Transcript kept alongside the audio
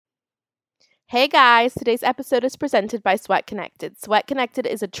Hey guys, today's episode is presented by Sweat Connected. Sweat Connected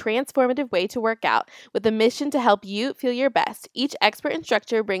is a transformative way to work out with a mission to help you feel your best. Each expert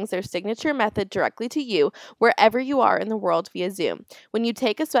instructor brings their signature method directly to you wherever you are in the world via Zoom. When you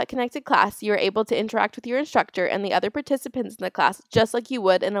take a Sweat Connected class, you are able to interact with your instructor and the other participants in the class just like you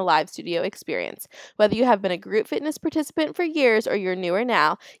would in a live studio experience. Whether you have been a group fitness participant for years or you're newer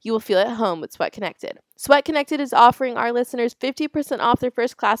now, you will feel at home with Sweat Connected. Sweat Connected is offering our listeners 50% off their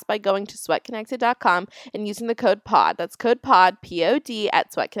first class by going to sweatconnected.com and using the code POD. That's code POD, P-O-D,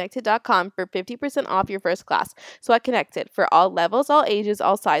 at sweatconnected.com for 50% off your first class. Sweat Connected, for all levels, all ages,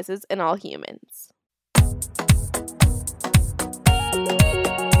 all sizes, and all humans.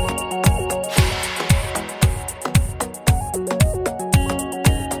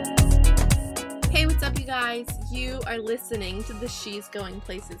 Hey, what's up, you guys? You are listening to the She's Going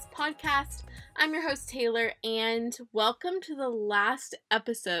Places podcast. I'm your host, Taylor, and welcome to the last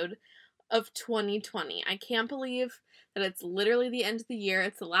episode of 2020. I can't believe that it's literally the end of the year.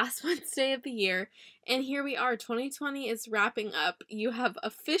 It's the last Wednesday of the year, and here we are. 2020 is wrapping up. You have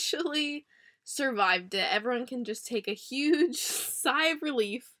officially survived it. Everyone can just take a huge sigh of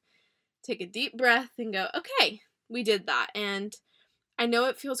relief, take a deep breath, and go, okay, we did that. And I know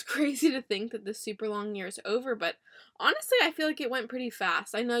it feels crazy to think that this super long year is over, but honestly, I feel like it went pretty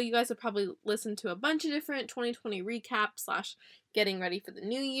fast. I know you guys have probably listened to a bunch of different 2020 recaps / getting ready for the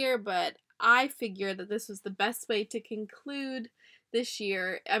new year, but I figured that this was the best way to conclude this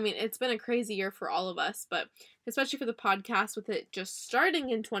year. I mean, it's been a crazy year for all of us, but especially for the podcast with it just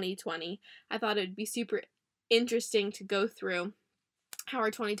starting in 2020, I thought it would be super interesting to go through how our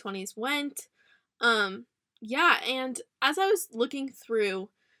 2020s went. Yeah, and as I was looking through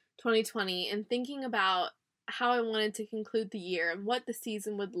 2020 and thinking about how I wanted to conclude the year and what the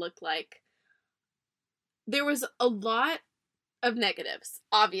season would look like, there was a lot of negatives,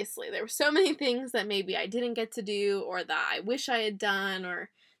 obviously. There were so many things that maybe I didn't get to do, or that I wish I had done,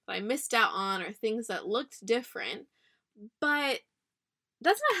 or that I missed out on, or things that looked different, but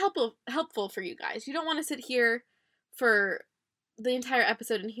that's not helpful for you guys. You don't want to sit here for the entire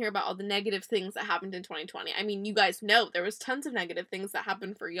episode and hear about all the negative things that happened in 2020. I mean, you guys know there was tons of negative things that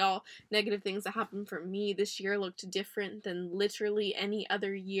happened for y'all, negative things that happened for me. This year looked different than literally any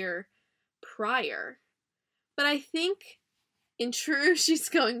other year prior. But I think in true She's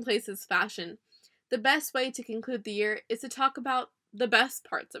Going Places fashion, the best way to conclude the year is to talk about the best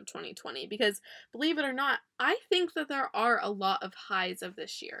parts of 2020, because believe it or not, I think that there are a lot of highs of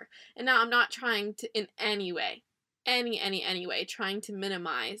this year. And now I'm not trying to in any way, any way, trying to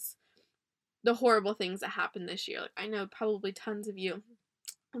minimize the horrible things that happened this year. Like, I know probably tons of you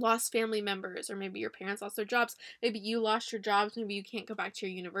lost family members, or maybe your parents lost their jobs, maybe you lost your jobs, maybe you can't go back to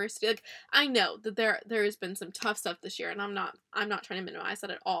your university. Like, I know that there has been some tough stuff this year, and I'm not trying to minimize that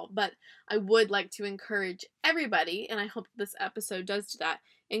at all, but I would like to encourage everybody, and I hope this episode does do that,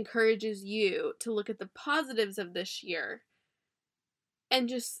 encourages you to look at the positives of this year and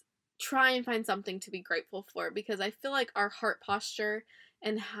just try and find something to be grateful for, because I feel like our heart posture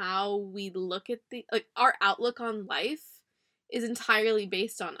and how we look at our outlook on life is entirely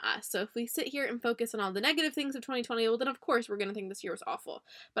based on us. So if we sit here and focus on all the negative things of 2020, well then of course we're going to think this year was awful.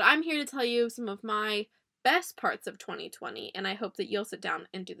 But I'm here to tell you some of my best parts of 2020, and I hope that you'll sit down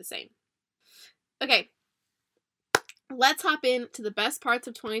and do the same. Okay, let's hop into the best parts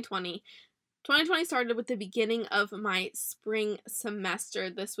of 2020. 2020 started with the beginning of my spring semester.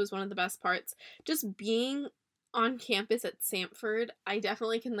 This was one of the best parts. Just being on campus at Samford, I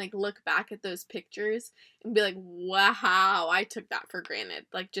definitely can look back at those pictures and be like, wow, I took that for granted.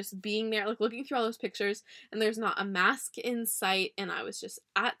 Just being there, looking through all those pictures, and there's not a mask in sight, and I was just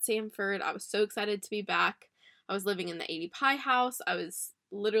at Samford. I was so excited to be back. I was living in the 80 Pie house. I was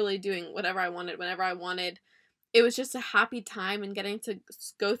literally doing whatever I wanted, whenever I wanted. It was just a happy time, and getting to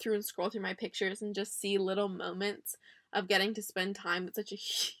go through and scroll through my pictures and just see little moments of getting to spend time with such a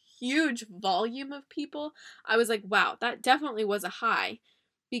huge volume of people. I was like, wow, that definitely was a high,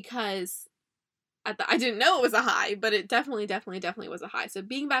 because I didn't know it was a high, but it definitely was a high. So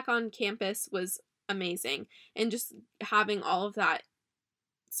being back on campus was amazing, and just having all of that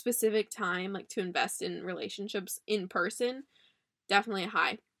specific time to invest in relationships in person, definitely a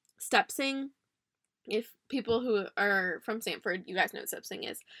high. Stepsing, if people who are from Samford, you guys know what Stepsing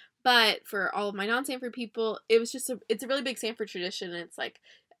is. But for all of my non-Samford people, it's a really big Samford tradition. And it's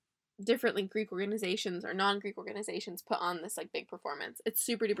different Greek organizations or non-Greek organizations put on this big performance. It's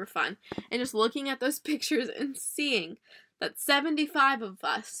super duper fun. And just looking at those pictures and seeing that 75 of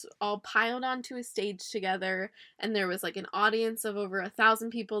us all piled onto a stage together, and there was an audience of over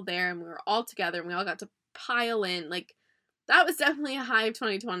 1,000 people there, and we were all together and we all got to pile in, that was definitely a high of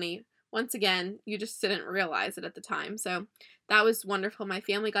 2020. once again, you just didn't realize it at the time. So that was wonderful. My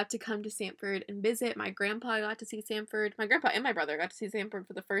family got to come to Sanford and visit. My grandpa got to see Sanford. My grandpa and my brother got to see Sanford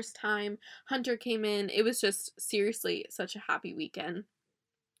for the first time. Hunter came in. It was just seriously such a happy weekend.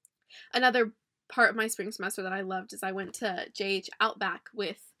 Another part of my spring semester that I loved is I went to JH Outback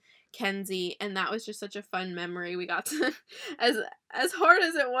with Kenzie, and that was just such a fun memory. We got to, as hard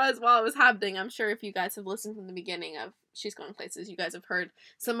as it was while it was happening, I'm sure if you guys have listened from the beginning of She's Going Places, you guys have heard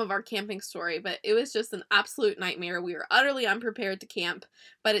some of our camping story, but it was just an absolute nightmare. We were utterly unprepared to camp,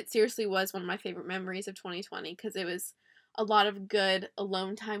 but it seriously was one of my favorite memories of 2020 because it was a lot of good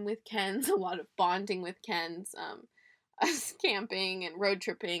alone time with Kens, a lot of bonding with Kens, us camping and road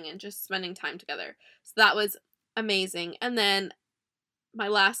tripping and just spending time together. So that was amazing. And then my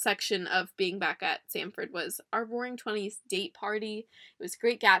last section of being back at Sanford was our Roaring Twenties date party. It was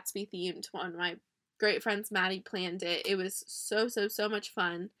Great Gatsby themed. One of my great friends, Maddie, planned it. It was so much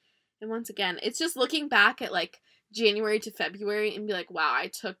fun. And once again, it's just looking back at like January to February and be like, wow, I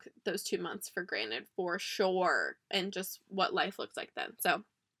took those 2 months for granted for sure. And just what life looks like then. So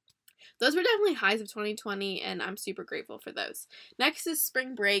those were definitely highs of 2020, and I'm super grateful for those. Next is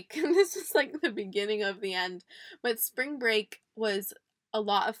spring break. This is like the beginning of the end, but spring break was a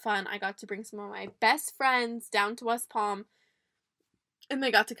lot of fun. I got to bring some of my best friends down to West Palm, and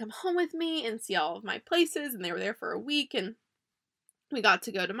they got to come home with me and see all of my places, and they were there for a week, and we got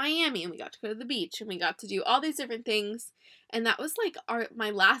to go to Miami, and we got to go to the beach, and we got to do all these different things, and that was like my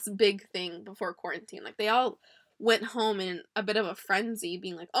last big thing before quarantine. Like, they all went home in a bit of a frenzy,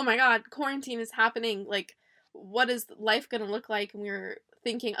 being like, oh my god, quarantine is happening, like, what is life gonna look like? And we were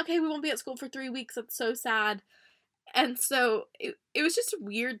thinking, okay, we won't be at school for 3 weeks, that's so sad. And so it was just a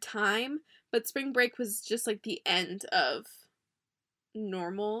weird time, but spring break was just like the end of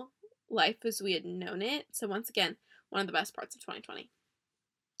normal life as we had known it. So once again, one of the best parts of 2020.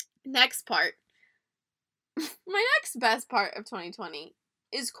 Next part, my next best part of 2020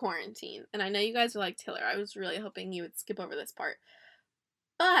 is quarantine. And I know you guys are like, Taylor, I was really hoping you would skip over this part.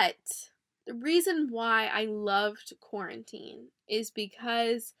 But the reason why I loved quarantine is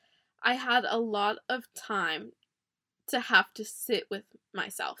because I had a lot of time to have to sit with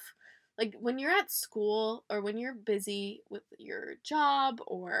myself. Like, when you're at school or when you're busy with your job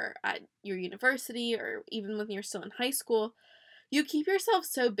or at your university or even when you're still in high school, you keep yourself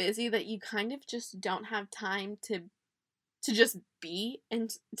so busy that you kind of just don't have time to just be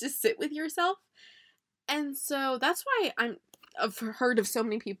and to sit with yourself. And so that's why I've heard of so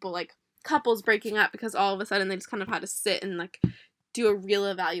many people, like couples breaking up because all of a sudden they just kind of had to sit and like do a real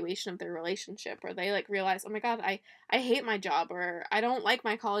evaluation of their relationship, or they like realize, oh my god, I hate my job, or I don't like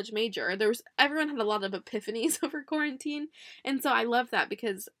my college major. Everyone had a lot of epiphanies over quarantine, and so I love that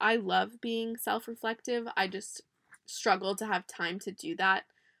because I love being self-reflective. I just struggle to have time to do that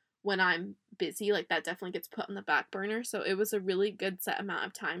when I'm busy. Like, that definitely gets put on the back burner. So it was a really good set amount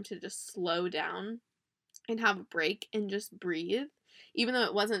of time to just slow down and have a break and just breathe. Even though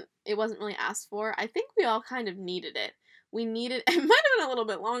it wasn't really asked for, I think we all kind of needed it. It might have been a little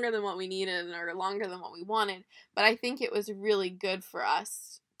bit longer than what we needed or longer than what we wanted, but I think it was really good for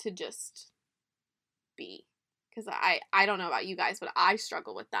us to just be. Because I don't know about you guys, but I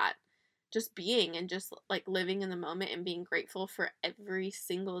struggle with that. Just being and just like living in the moment and being grateful for every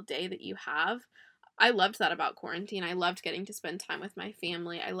single day that you have. I loved that about quarantine. I loved getting to spend time with my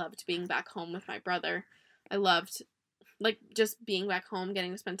family. I loved being back home with my brother. I loved like just being back home,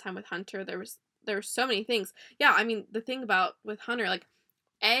 getting to spend time with Hunter. There were so many things. Yeah, I mean, the thing about with Hunter, like,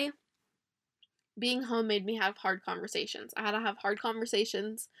 being home made me have hard conversations. I had to have hard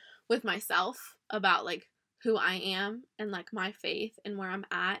conversations with myself about like who I am and like my faith and where I'm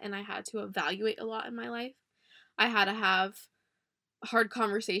at, and I had to evaluate a lot in my life. I had to have hard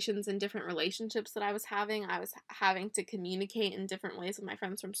conversations in different relationships that I was having. I was having to communicate in different ways with my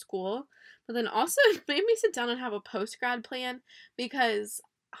friends from school. But then also it made me sit down and have a post-grad plan, because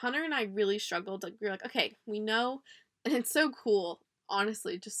Hunter and I really struggled. Like, we were like, okay, we know, and it's so cool,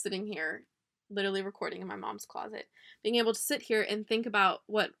 honestly, just sitting here, literally recording in my mom's closet, being able to sit here and think about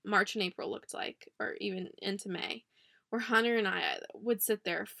what March and April looked like, or even into May, where Hunter and I would sit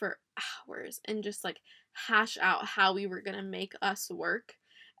there for hours and just like hash out how we were gonna make us work.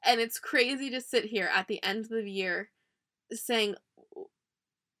 And it's crazy to sit here at the end of the year saying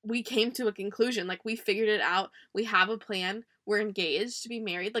we came to a conclusion, like, we figured it out, we have a plan, we're engaged to be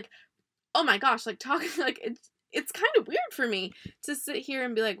married. Like, oh my gosh, like, talking, like, it's kind of weird for me to sit here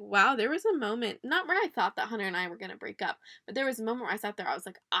and be like, wow, there was a moment, not where I thought that Hunter and I were going to break up, but there was a moment where I sat there, I was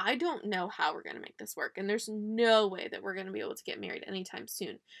like, I don't know how we're going to make this work, and there's no way that we're going to be able to get married anytime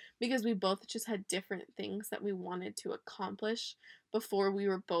soon, because we both just had different things that we wanted to accomplish before we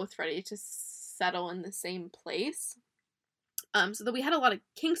were both ready to settle in the same place. So that we had a lot of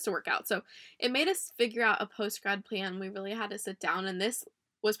kinks to work out. So it made us figure out a post-grad plan. We really had to sit down, and this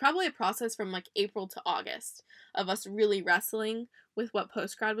was probably a process from like April to August of us really wrestling with what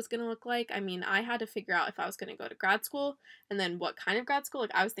post-grad was going to look like. I mean, I had to figure out if I was going to go to grad school, and then what kind of grad school.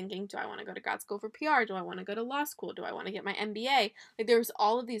 Like, I was thinking, do I want to go to grad school for PR? Do I want to go to law school? Do I want to get my MBA? Like, there was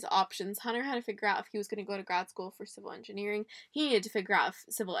all of these options. Hunter had to figure out if he was going to go to grad school for civil engineering. He needed to figure out if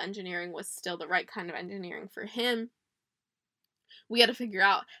civil engineering was still the right kind of engineering for him. We had to figure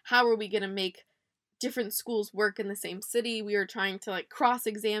out how are we going to make different schools work in the same city. We were trying to like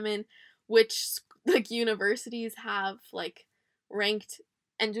cross-examine which like universities have like ranked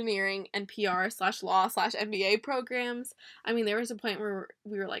engineering and PR/law/MBA programs. I mean, there was a point where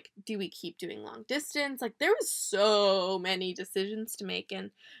we were like, do we keep doing long distance? Like, there was so many decisions to make,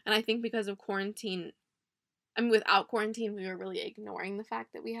 and I think because of quarantine, I mean, without quarantine, we were really ignoring the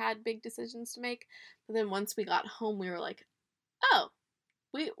fact that we had big decisions to make. But then once we got home, we were like, oh,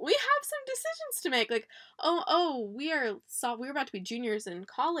 we have some decisions to make. Like, we were about to be juniors in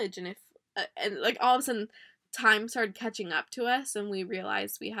college, and if and like all of a sudden time started catching up to us, and we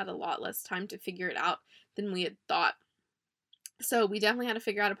realized we had a lot less time to figure it out than we had thought. So we definitely had to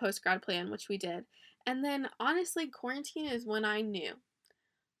figure out a post-grad plan, which we did. And then honestly, quarantine is when I knew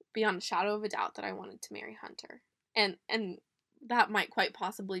beyond a shadow of a doubt that I wanted to marry Hunter. And that might quite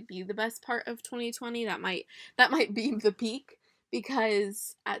possibly be the best part of 2020. That might be the peak,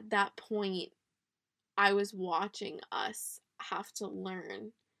 because at that point I was watching us have to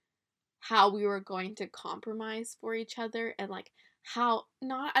learn how we were going to compromise for each other, and like how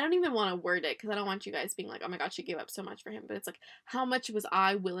not I don't even want to word it because I don't want you guys being like, oh my gosh, she gave up so much for him, but it's like, how much was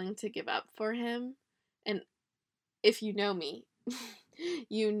I willing to give up for him? And if you know me,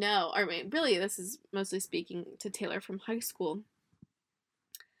 you know, or I mean, really, this is mostly speaking to Taylor from high school.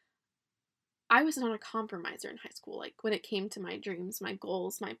 I was not a compromiser in high school. Like, when it came to my dreams, my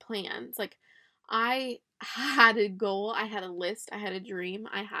goals, my plans, like, I had a goal, I had a list, I had a dream,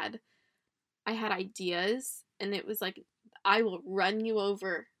 I had ideas, and it was like, I will run you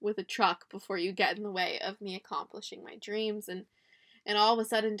over with a truck before you get in the way of me accomplishing my dreams. And all of a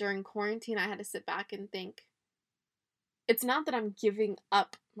sudden during quarantine, I had to sit back and think, it's not that I'm giving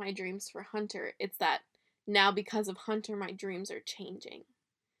up my dreams for Hunter, it's that now because of Hunter, my dreams are changing.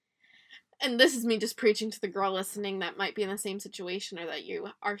 And this is me just preaching to the girl listening that might be in the same situation, or that you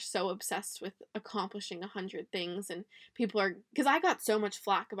are so obsessed with accomplishing 100 things, and people are, because I got so much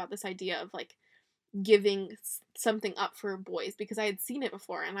flack about this idea of like giving something up for boys, because I had seen it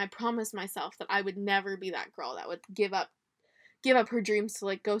before, and I promised myself that I would never be that girl that would give up her dreams to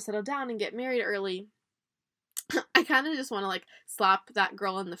like go settle down and get married early. I kind of just want to like slap that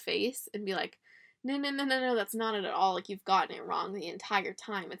girl in the face and be like, no, that's not it at all. Like, you've gotten it wrong the entire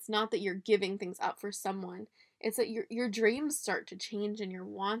time. It's not that you're giving things up for someone. It's that your dreams start to change and your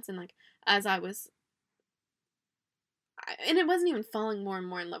wants. And like, and it wasn't even falling more and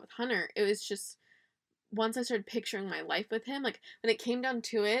more in love with Hunter. It was just, once I started picturing my life with him, like when it came down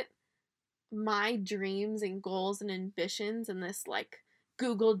to it, my dreams and goals and ambitions and this like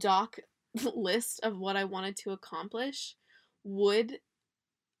Google Doc list of what I wanted to accomplish, would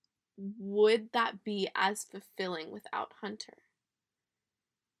that be as fulfilling without Hunter?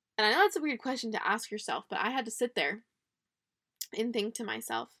 And I know that's a weird question to ask yourself, but I had to sit there and think to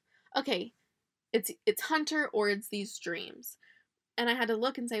myself, okay, it's Hunter or it's these dreams. And I had to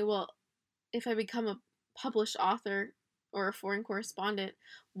look and say, well, if I become a published author or a foreign correspondent,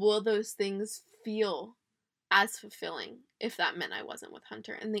 will those things feel as fulfilling if that meant I wasn't with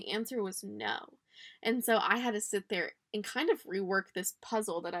Hunter? And the answer was no. And so I had to sit there and kind of rework this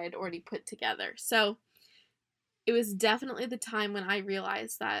puzzle that I had already put together. So it was definitely the time when I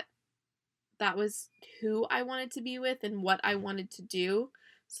realized that that was who I wanted to be with and what I wanted to do.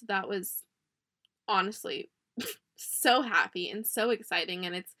 So that was honestly so happy and so exciting.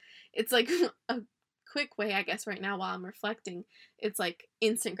 And it's like a quick way, I guess, right now while I'm reflecting, it's like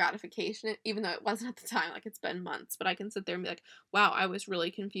instant gratification, even though it wasn't at the time. Like, it's been months, but I can sit there and be like, wow, I was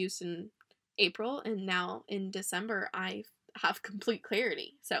really confused in April, and now in December I have complete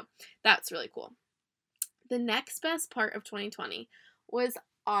clarity. So that's really cool. The next best part of 2020 was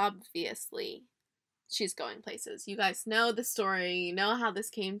obviously She's Going Places. You guys know the story, you know how this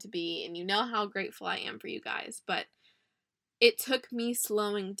came to be, and you know how grateful I am for you guys, but it took me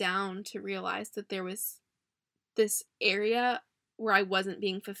slowing down to realize that there was this area where I wasn't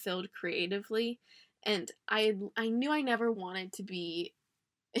being fulfilled creatively, and I knew I never wanted to be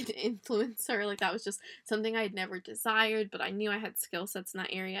an influencer. Like, that was just something I had never desired, but I knew I had skill sets in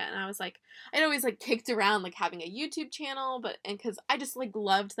that area. And I was like, I'd always like kicked around like having a YouTube channel, and because I just like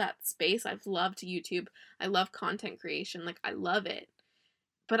loved that space. I've loved YouTube. I love content creation. Like, I love it.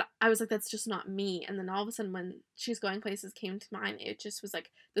 But I was like, that's just not me. And then all of a sudden, when She's Going Places came to mind, it just was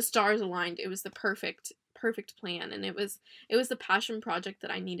like the stars aligned. It was the perfect plan. And it was the passion project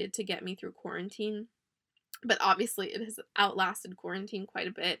that I needed to get me through quarantine. But obviously it has outlasted quarantine quite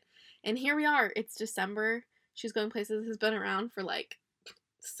a bit. And here we are. It's December. She's Going Places has been around for like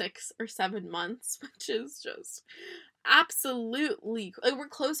 6 or 7 months, which is just absolutely, like, we're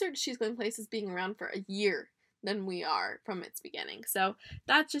closer to She's Going Places being around for a year than we are from its beginning. So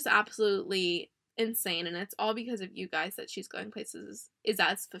that's just absolutely insane, and it's all because of you guys that She's Going Places is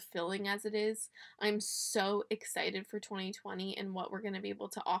as fulfilling as it is. I'm so excited for 2020 and what we're going to be able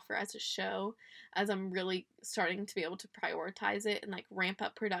to offer as a show, as I'm really starting to be able to prioritize it and like ramp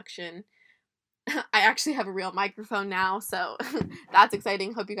up production. I actually have a real microphone now, so that's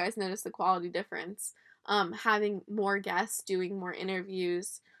exciting. Hope you guys notice the quality difference. Having more guests, doing more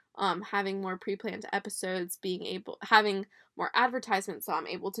interviews, having more pre-planned episodes, having more advertisements, so I'm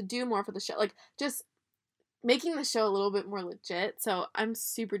able to do more for the show. Like, just making the show a little bit more legit. So I'm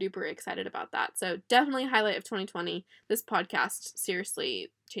super duper excited about that. So definitely highlight of 2020. This podcast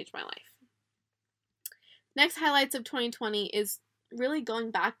seriously changed my life. Next highlights of 2020 is really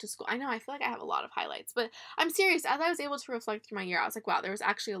going back to school. I know, I feel like I have a lot of highlights, but I'm serious. As I was able to reflect through my year, I was like, wow, there was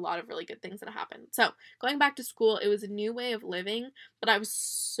actually a lot of really good things that happened. So going back to school, it was a new way of living, but I was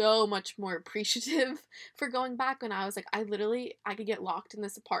so much more appreciative for going back when I was like, I could get locked in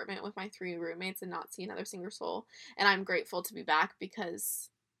this apartment with my 3 roommates and not see another single soul. And I'm grateful to be back because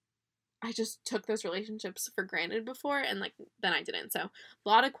I just took those relationships for granted before, and like then I didn't. So a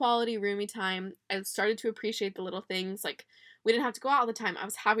lot of quality roomie time. I started to appreciate the little things. Like, we didn't have to go out all the time. I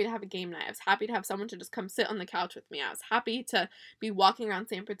was happy to have a game night. I was happy to have someone to just come sit on the couch with me. I was happy to be walking around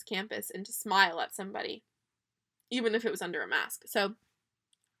Sanford's campus and to smile at somebody, even if it was under a mask. So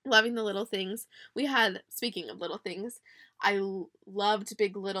loving the little things. Speaking of little things, I loved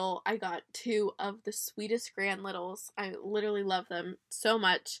Big Little. I got 2 of the sweetest Grand Littles. I literally love them so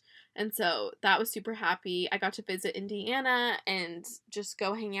much. And so that was super happy. I got to visit Indiana and just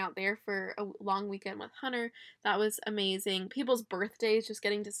go hang out there for a long weekend with Hunter. That was amazing. People's birthdays, just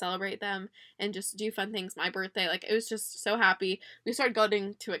getting to celebrate them and just do fun things. My birthday, like, it was just so happy. We started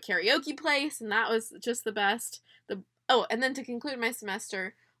going to a karaoke place, and that was just the best. And then to conclude my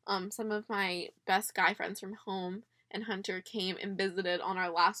semester, some of my best guy friends from home and Hunter came and visited on our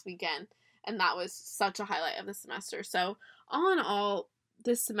last weekend, and that was such a highlight of the semester. So all in all,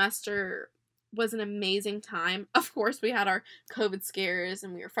 this semester was an amazing time. Of course, we had our COVID scares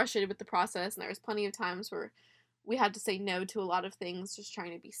and we were frustrated with the process, and there was plenty of times where we had to say no to a lot of things, just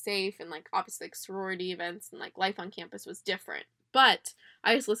trying to be safe, and like obviously like sorority events and like life on campus was different. But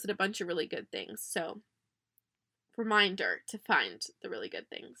I just listed a bunch of really good things. So reminder to find the really good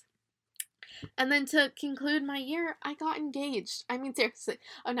things. And then to conclude my year, I got engaged. I mean, seriously.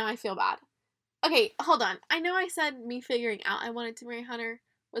 Oh, now I feel bad. Okay, hold on. I know I said me figuring out I wanted to marry Hunter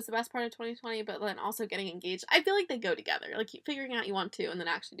was the best part of 2020, but then also getting engaged. I feel like they go together. Like, figuring out you want to and then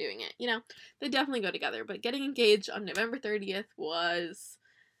actually doing it. You know, they definitely go together. But getting engaged on November 30th was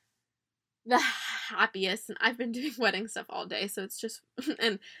the happiest. And I've been doing wedding stuff all day, so it's just...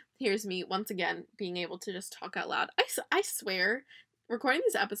 And here's me, once again, being able to just talk out loud. I swear... Recording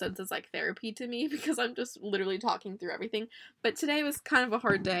these episodes is like therapy to me because I'm just literally talking through everything. But today was kind of a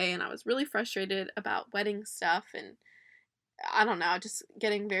hard day, and I was really frustrated about wedding stuff, and I don't know, just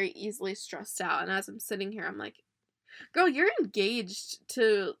getting very easily stressed out. And as I'm sitting here, I'm like, girl, you're engaged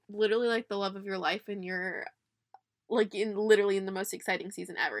to literally like the love of your life, and you're like literally in the most exciting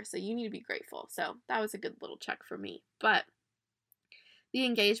season ever. So you need to be grateful. So that was a good little check for me. But the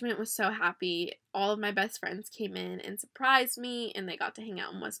engagement was so happy. All of my best friends came in and surprised me, and they got to hang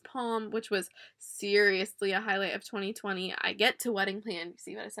out in West Palm, which was seriously a highlight of 2020. I get to wedding plan. You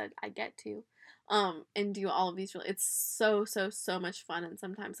see what I said? I get to. And do all of these. It's so much fun, and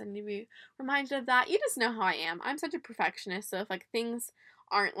sometimes I need to be reminded of that. You just know how I am. I'm such a perfectionist, so if like things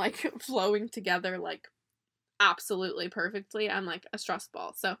aren't like flowing together like absolutely perfectly, I'm like a stress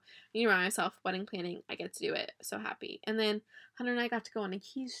ball. So you remind myself, wedding planning, I get to do it. So happy. And then Hunter and I got to go on a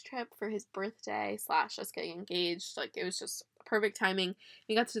Keys trip for his birthday / us getting engaged. Like, it was just perfect timing.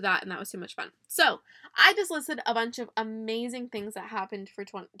 We got to do that, and that was so much fun. So I just listed a bunch of amazing things that happened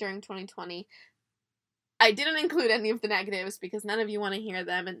during 2020. I didn't include any of the negatives because none of you want to hear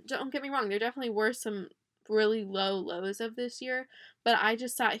them. And don't get me wrong, there definitely were some really low lows of this year, but I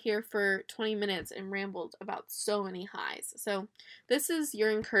just sat here for 20 minutes and rambled about so many highs. So this is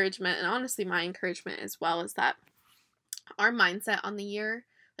your encouragement, and honestly my encouragement as well, is that our mindset on the year,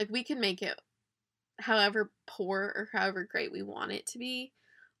 like, we can make it however poor or however great we want it to be.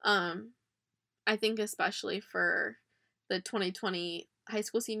 I think especially for the 2020 high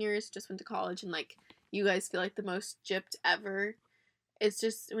school seniors, just went to college, and like, you guys feel like the most gypped ever. It's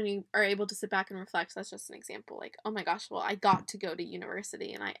just when you are able to sit back and reflect, that's just an example. Like, oh my gosh, well, I got to go to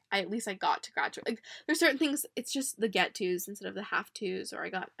university, and I at least I got to graduate. Like, there's certain things, it's just the get tos instead of the have tos, or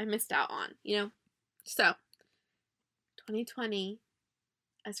I missed out on, you know? So, 2020,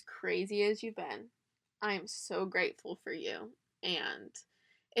 as crazy as you've been, I am so grateful for you. And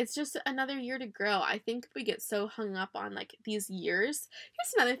it's just another year to grow. I think we get so hung up on like these years.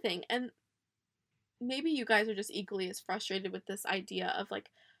 Here's another thing, and maybe you guys are just equally as frustrated with this idea of like,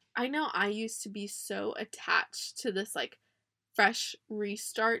 I know I used to be so attached to this like fresh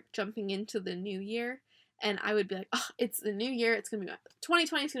restart jumping into the new year. And I would be like, oh, it's the new year. It's going to be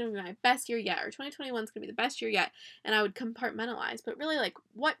 2020 is going to be my best year yet. Or 2021 is going to be the best year yet. And I would compartmentalize. But really, like,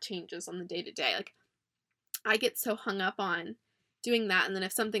 what changes on the day to day? Like, I get so hung up on doing that. And then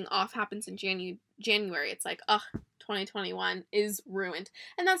if something off happens in January, it's like, oh, 2021 is ruined.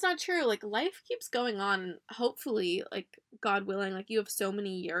 And that's not true. Like, life keeps going on. Hopefully, like, God willing, like, you have so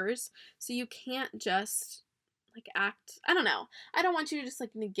many years. So you can't just like act, I don't know. I don't want you to just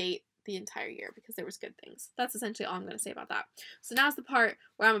like negate the entire year because there was good things. That's essentially all I'm going to say about that. So now's the part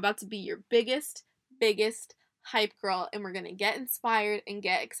where I'm about to be your biggest hype girl, and we're going to get inspired and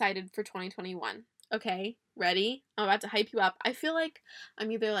get excited for 2021. Okay, ready? I'm about to hype you up. I feel like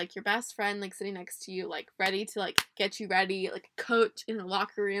I'm either like your best friend, like sitting next to you, like ready to like get you ready, like a coach in a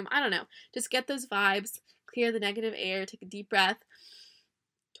locker room. I don't know. Just get those vibes, clear the negative air, take a deep breath.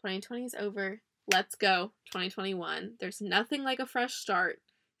 2020 is over. Let's go, 2021. There's nothing like a fresh start.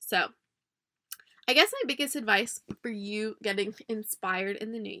 So, I guess my biggest advice for you getting inspired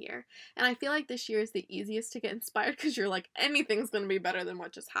in the new year, and I feel like this year is the easiest to get inspired because you're like, anything's going to be better than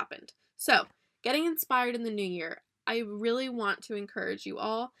what just happened. So, getting inspired in the new year, I really want to encourage you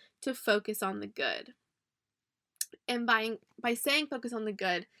all to focus on the good. And by saying focus on the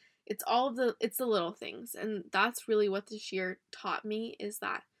good, it's the little things. And that's really what this year taught me, is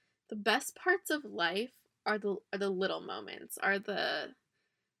that the best parts of life are the little moments, are the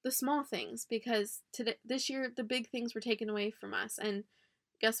small things, because this year the big things were taken away from us, and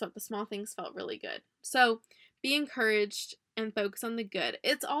guess what? The small things felt really good. So be encouraged and focus on the good.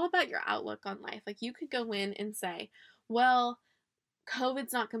 It's all about your outlook on life. Like, you could go in and say, well,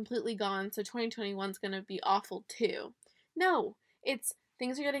 COVID's not completely gone, so 2021 is going to be awful too. No, it's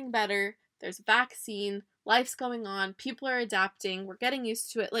things are getting better. There's a vaccine, life's going on, people are adapting, we're getting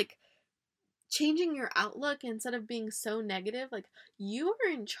used to it. Like, changing your outlook instead of being so negative, like, you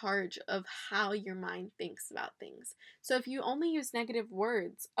are in charge of how your mind thinks about things. So if you only use negative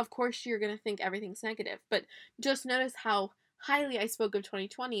words, of course you're going to think everything's negative. But just notice how highly I spoke of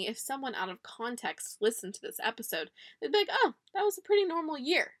 2020. If someone out of context listened to this episode, they'd be like, oh, that was a pretty normal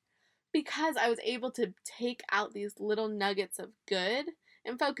year. Because I was able to take out these little nuggets of good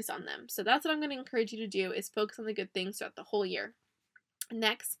and focus on them. So that's what I'm going to encourage you to do, is focus on the good things throughout the whole year.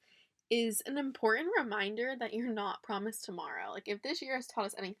 Next is an important reminder that you're not promised tomorrow. Like, if this year has taught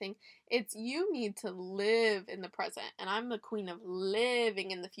us anything, it's you need to live in the present. And I'm the queen of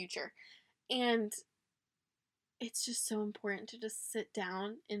living in the future. And it's just so important to just sit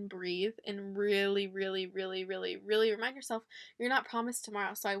down and breathe and really remind yourself you're not promised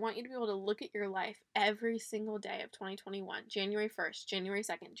tomorrow. So I want you to be able to look at your life every single day of 2021, January 1st, January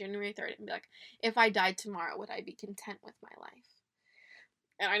 2nd, January 3rd, and be like, if I died tomorrow, would I be content with my life?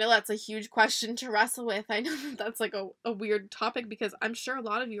 And I know that's a huge question to wrestle with. I know that's like a weird topic, because I'm sure a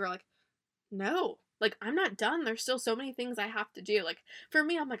lot of you are like, no, like, I'm not done. There's still so many things I have to do. Like, for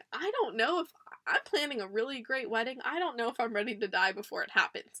me, I'm like, I don't know if I'm planning a really great wedding. I don't know if I'm ready to die before it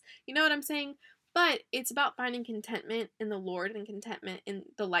happens. You know what I'm saying? But it's about finding contentment in the Lord and contentment in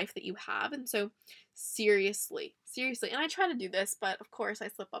the life that you have. And so seriously, and I try to do this, but of course I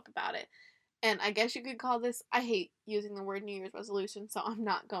slip up about it. And I guess you could call this, I hate using the word New Year's resolution, so I'm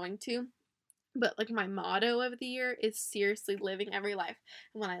not going to. But like, my motto of the year is seriously living every life.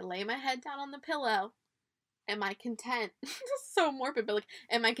 And when I lay my head down on the pillow, am I content? This is so morbid, but like,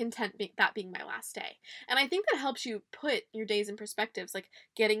 am I content that being my last day? And I think that helps you put your days in perspectives, like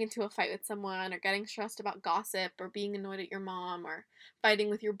getting into a fight with someone, or getting stressed about gossip, or being annoyed at your mom, or fighting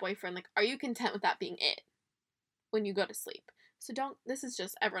with your boyfriend. Like, are you content with that being it when you go to sleep? So this is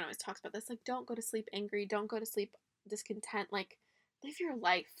just, everyone always talks about this, like, don't go to sleep angry, don't go to sleep discontent, like, live your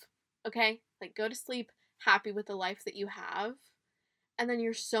life, okay? Like, go to sleep happy with the life that you have. And then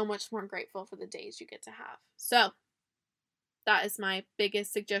you're so much more grateful for the days you get to have. So that is my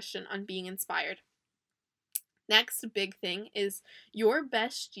biggest suggestion on being inspired. Next big thing is your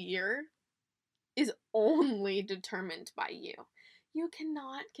best year is only determined by you. You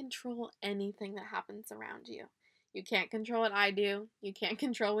cannot control anything that happens around you. You can't control what I do. You can't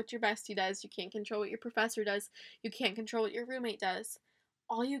control what your bestie does. You can't control what your professor does. You can't control what your roommate does.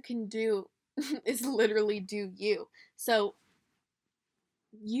 All you can do is literally do you. So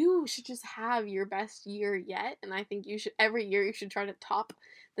you should just have your best year yet. And I think every year you should try to top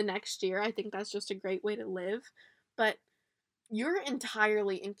the next year. I think that's just a great way to live. But you're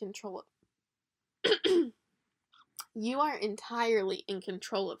entirely in control. You are entirely in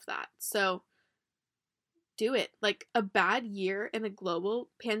control of that. So do it. Like, a bad year in a global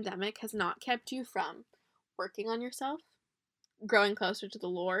pandemic has not kept you from working on yourself, growing closer to the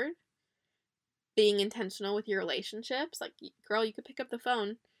Lord, being intentional with your relationships. Like, girl, you could pick up the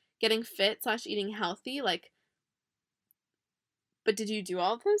phone, getting fit / eating healthy. Like, but did you do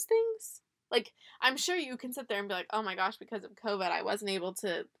all of those things? Like, I'm sure you can sit there and be like, oh my gosh, because of COVID, I wasn't able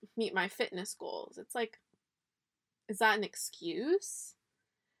to meet my fitness goals. It's like, is that an excuse?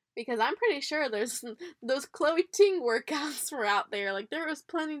 Because I'm pretty sure there's those Chloe Ting workouts were out there. Like, there was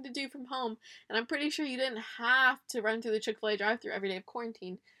plenty to do from home. And I'm pretty sure you didn't have to run through the Chick-fil-A drive-thru every day of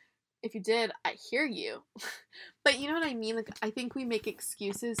quarantine. If you did, I hear you. But you know what I mean? Like, I think we make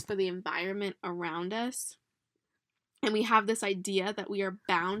excuses for the environment around us. And we have this idea that we are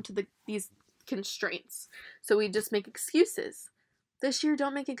bound to these constraints. So we just make excuses. This year,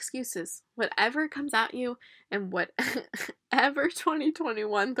 don't make excuses. Whatever comes at you and whatever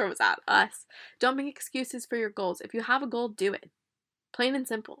 2021 throws at us, don't make excuses for your goals. If you have a goal, do it. Plain and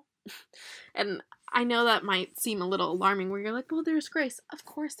simple. And I know that might seem a little alarming where you're like, well, there's grace. Of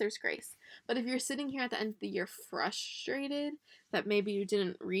course there's grace. But if you're sitting here at the end of the year frustrated that maybe you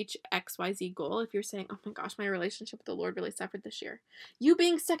didn't reach XYZ goal, if you're saying, oh my gosh, my relationship with the Lord really suffered this year, you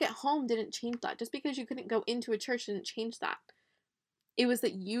being stuck at home didn't change that. Just because you couldn't go into a church didn't change that. It was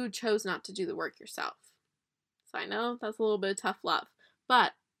that you chose not to do the work yourself. So I know that's a little bit of tough love.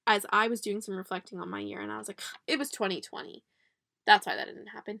 But as I was doing some reflecting on my year, and I was like, it was 2020. That's why that didn't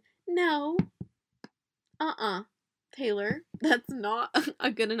happen. No. Taylor, that's not a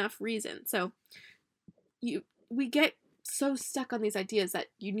good enough reason. So we get so stuck on these ideas that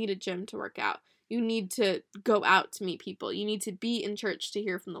you need a gym to work out. You need to go out to meet people. You need to be in church to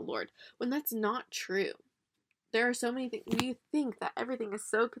hear from the Lord. When that's not true. There are so many things. We think that everything is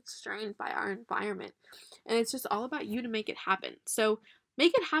so constrained by our environment. And it's just all about you to make it happen. So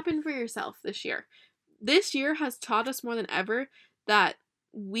make it happen for yourself this year. This year has taught us more than ever that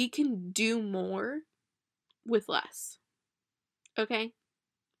we can do more with less. Okay?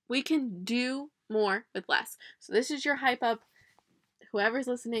 We can do more with less. So this is your hype up. Whoever's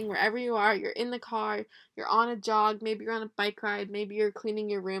listening, wherever you are, you're in the car, you're on a jog, maybe you're on a bike ride, maybe you're cleaning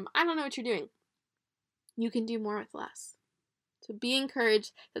your room. I don't know what you're doing. You can do more with less. So be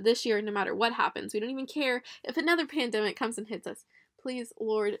encouraged that this year, no matter what happens, we don't even care if another pandemic comes and hits us. Please,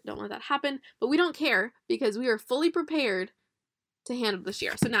 Lord, don't let that happen. But we don't care because we are fully prepared to handle this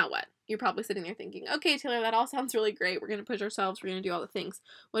year. So now what? You're probably sitting there thinking, okay, Taylor, that all sounds really great. We're going to push ourselves. We're going to do all the things.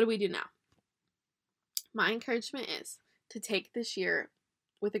 What do we do now? My encouragement is to take this year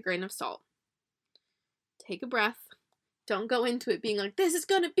with a grain of salt. Take a breath. Don't go into it being like, this is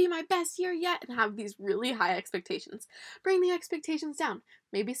going to be my best year yet, and have these really high expectations. Bring the expectations down.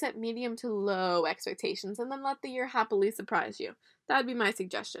 Maybe set medium to low expectations, and then let the year happily surprise you. That would be my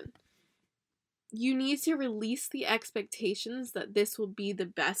suggestion. You need to release the expectations that this will be the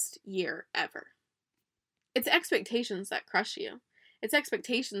best year ever. It's expectations that crush you. It's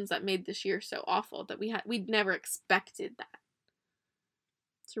expectations that made this year so awful that we'd never expected that.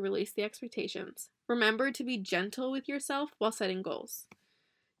 To release the expectations. Remember to be gentle with yourself while setting goals.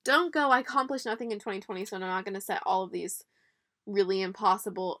 Don't go, I accomplished nothing in 2020, so I'm not going to set all of these really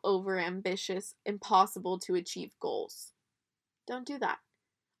impossible, over-ambitious, impossible to achieve goals. Don't do that.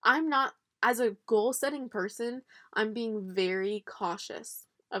 As a goal-setting person, I'm being very cautious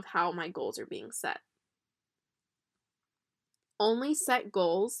of how my goals are being set. Only set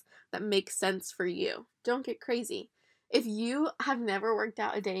goals that make sense for you. Don't get crazy. If you have never worked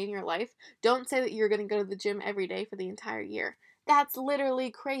out a day in your life, don't say that you're going to go to the gym every day for the entire year. That's literally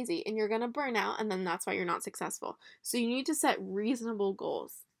crazy, and you're going to burn out, and then that's why you're not successful. So you need to set reasonable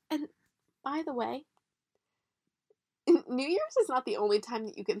goals. And by the way, New Year's is not the only time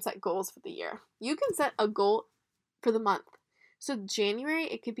that you can set goals for the year. You can set a goal for the month. So January,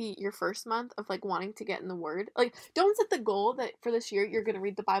 it could be your first month of like wanting to get in the Word. Like, don't set the goal that for this year you're going to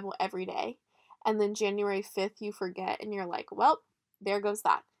read the Bible every day. and then January 5th you forget and you're like, well, there goes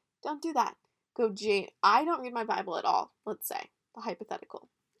that. Don't do that. I don't read my Bible at all, let's say, the hypothetical.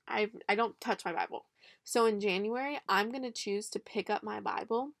 I don't touch my Bible. So in January, I'm going to choose to pick up my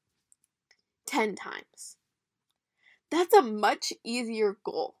Bible 10 times. That's a much easier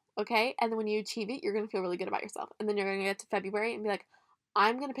goal, okay? And then when you achieve it, you're going to feel really good about yourself. And then you're going to get to February and be like,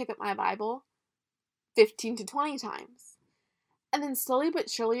 I'm going to pick up my Bible 15 to 20 times. And then slowly but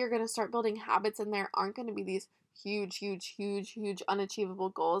surely, you're going to start building habits, and there aren't going to be these huge unachievable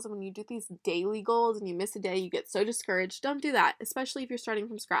goals. And when you do these daily goals and you miss a day, you get so discouraged. Don't do that, especially if you're starting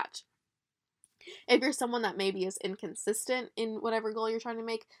from scratch. If you're someone that maybe is inconsistent in whatever goal you're trying to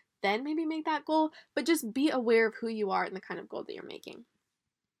make, then maybe make that goal, but just be aware of who you are and the kind of goal that you're making.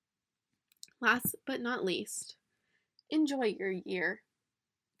 Last but not least, enjoy your year.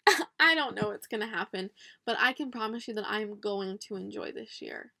 I don't know what's going to happen, but I can promise you that I'm going to enjoy this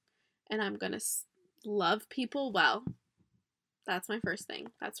year, and I'm going to love people well. That's my first thing.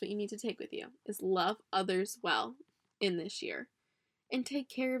 That's what you need to take with you, is love others well in this year, and take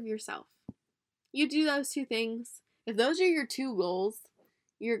care of yourself. You do those two things. If those are your two goals,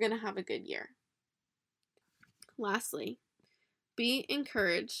 you're going to have a good year. Lastly, be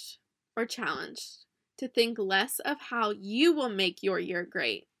encouraged or challenged to think less of how you will make your year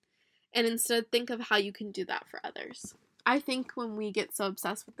great, and instead think of how you can do that for others. I think when we get so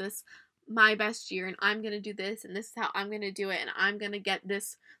obsessed with this, my best year, and I'm going to do this, and this is how I'm going to do it, and I'm going to get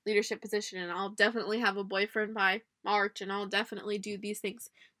this leadership position, and I'll definitely have a boyfriend by March, and I'll definitely do these things.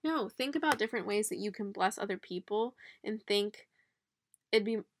 No, think about different ways that you can bless other people, and think it'd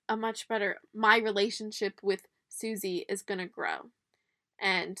be a much better, my relationship with Susie is going to grow,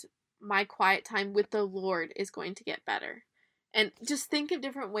 and my quiet time with the Lord is going to get better. And just think of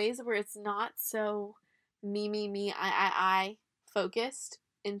different ways where it's not so me, I focused,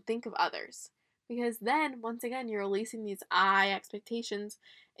 and think of others. Because then, once again, you're releasing these I expectations,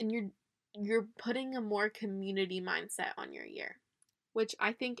 and you're putting a more community mindset on your year, which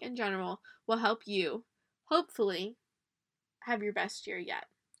I think in general will help you, hopefully, have your best year yet.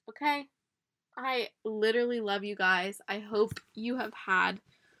 Okay? I literally love you guys. I hope you have had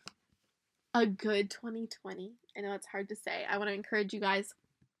a good 2020. I know it's hard to say. I want to encourage you guys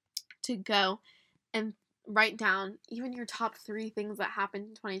to go and write down even your top 3 things that happened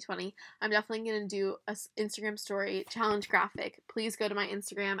in 2020. I'm definitely going to do an Instagram story challenge graphic. Please go to my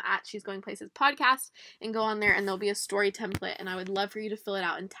Instagram at She's Going Places Podcast and go on there, and there'll be a story template, and I would love for you to fill it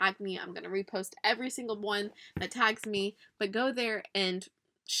out and tag me. I'm going to repost every single one that tags me, but go there and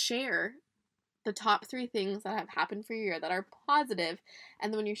share the top 3 things that have happened for your year that are positive,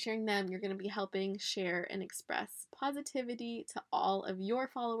 and then when you're sharing them, you're going to be helping share and express positivity to all of your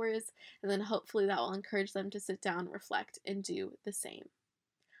followers, and then hopefully that will encourage them to sit down, reflect, and do the same.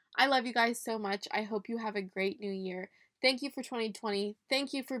 I love you guys so much. I hope you have a great new year. Thank you for 2020.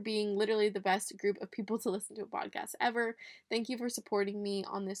 Thank you for being literally the best group of people to listen to a podcast ever. Thank you for supporting me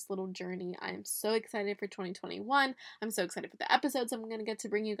on this little journey. I am so excited for 2021. I'm so excited for the episodes I'm going to get to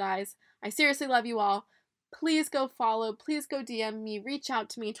bring you guys. I seriously love you all. Please go follow. Please go DM me. Reach out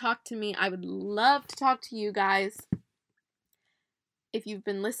to me. Talk to me. I would love to talk to you guys. If you've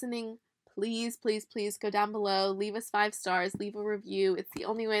been listening, please go down below, leave us 5 stars, leave a review. It's the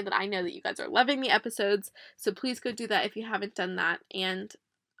only way that I know that you guys are loving the episodes, so please go do that if you haven't done that, and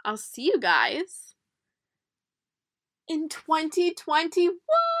I'll see you guys in 2021.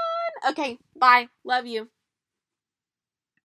 Okay, bye. Love you.